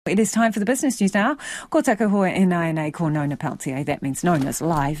It is time for the business news now. Ko taku hoa e nai ko Nona Pelletier. That means Nona's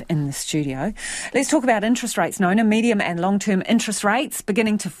live in the studio. Let's talk about interest rates, Nona. Medium and long-term interest rates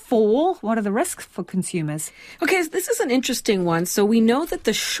beginning to fall. What are the risks for consumers? Okay, this is an interesting one. So we know that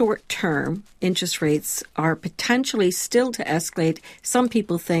the short-term interest rates are potentially still to escalate. Some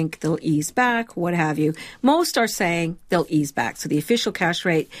people think they'll ease back, what have you. Most are saying they'll ease back. So the official cash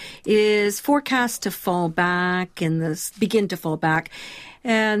rate is forecast to fall back begin to fall back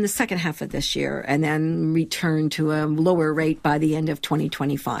in the second half of this year and then return to a lower rate by the end of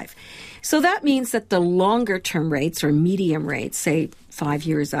 2025. So that means that the longer term rates or medium rates, say 5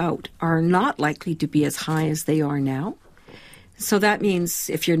 years out, are not likely to be as high as they are now. So that means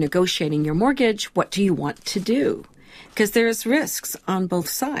if you're negotiating your mortgage, what do you want to do? Because there's risks on both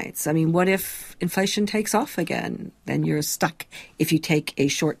sides. I mean, what if inflation takes off again? Then you're stuck if you take a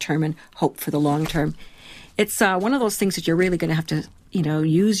short term and hope for the long term. It's one of those things that you're really going to have to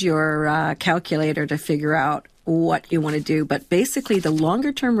use your calculator to figure out what you want to do. But basically, the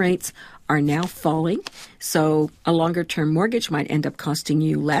longer-term rates are now falling. So a longer-term mortgage might end up costing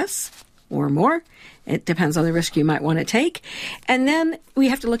you less or more. It depends on the risk you might want to take. And then we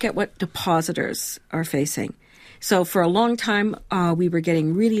have to look at what depositors are facing. So for a long time, we were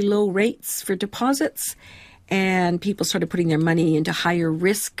getting really low rates for deposits, and people started putting their money into higher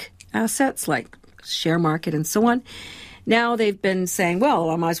risk assets like share market and so on. Now they've been saying, well,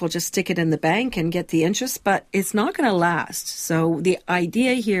 I might as well just stick it in the bank and get the interest, but it's not going to last. So the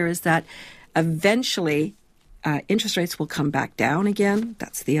idea here is that eventually interest rates will come back down again.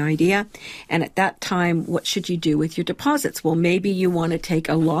 That's the idea. And at that time, what should you do with your deposits? Well, maybe you want to take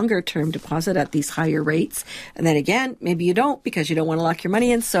a longer term deposit at these higher rates. And then again, maybe you don't because you don't want to lock your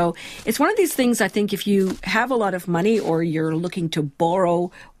money in. So it's one of these things, I think, if you have a lot of money or you're looking to borrow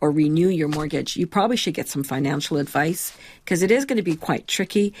or renew your mortgage, you probably should get some financial advice because it is going to be quite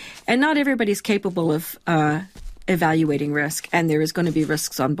tricky. And not everybody's capable of evaluating risk. And there is going to be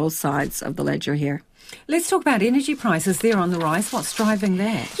risks on both sides of the ledger here. Let's talk about energy prices. They're on the rise. What's driving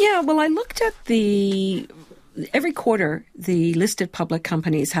that? Yeah, well, I looked at every quarter, the listed public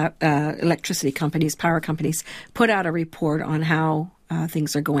companies, electricity companies, power companies, put out a report on how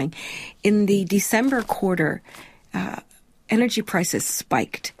things are going. In the December quarter, energy prices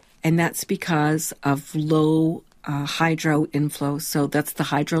spiked, and that's because of low hydro inflow. So that's the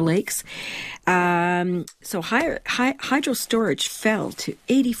hydro lakes. So hydro storage fell to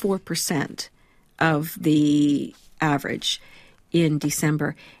 84% of the average in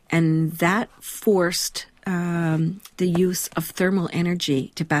December. And that forced the use of thermal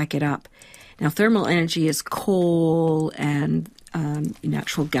energy to back it up. Now, thermal energy is coal and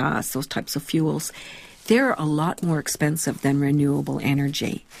natural gas, those types of fuels. They're a lot more expensive than renewable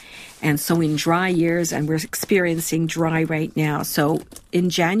energy. And so in dry years, and we're experiencing dry right now. So in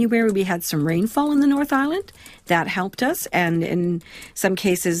January, we had some rainfall in the North Island. That helped us. And in some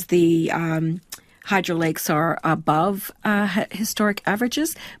cases, the hydro lakes are above historic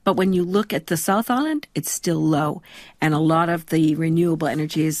averages. But when you look at the South Island, it's still low. And a lot of the renewable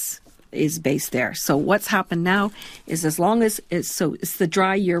energy is based there. So what's happened now is as long as it's the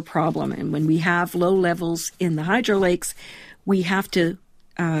dry year problem. And when we have low levels in the hydro lakes, we have to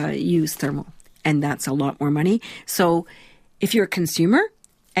use thermal. And that's a lot more money. So if you're a consumer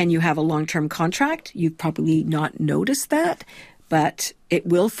and you have a long-term contract, you've probably not noticed that. But it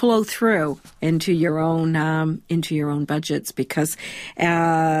will flow through into your own budgets because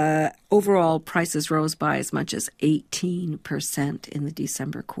overall prices rose by as much as 18% in the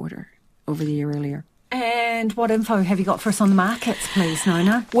December quarter over the year earlier. And what info have you got for us on the markets, please,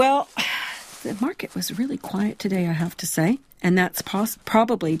 Nona? Well, the market was really quiet today, I have to say. And that's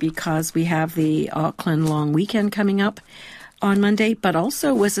probably because we have the Auckland long weekend coming up on Monday, but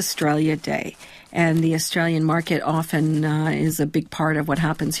also was Australia Day. And the Australian market often is a big part of what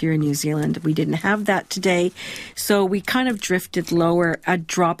happens here in New Zealand. We didn't have that today, so we kind of drifted lower, a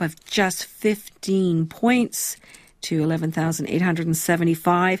drop of just 15 points to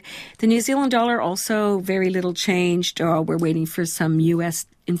 11,875. The New Zealand dollar also very little changed. We're waiting for some U.S.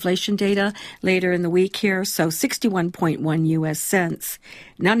 inflation data later in the week here. So 61.1 U.S. cents,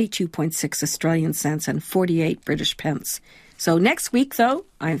 92.6 Australian cents, and 48 British pence. So next week, though,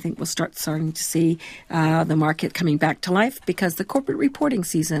 I think we'll starting to see the market coming back to life because the corporate reporting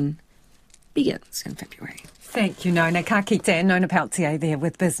season begins in February. Thank you, Nona. Ka kite, Nona Pelletier there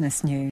with Business News.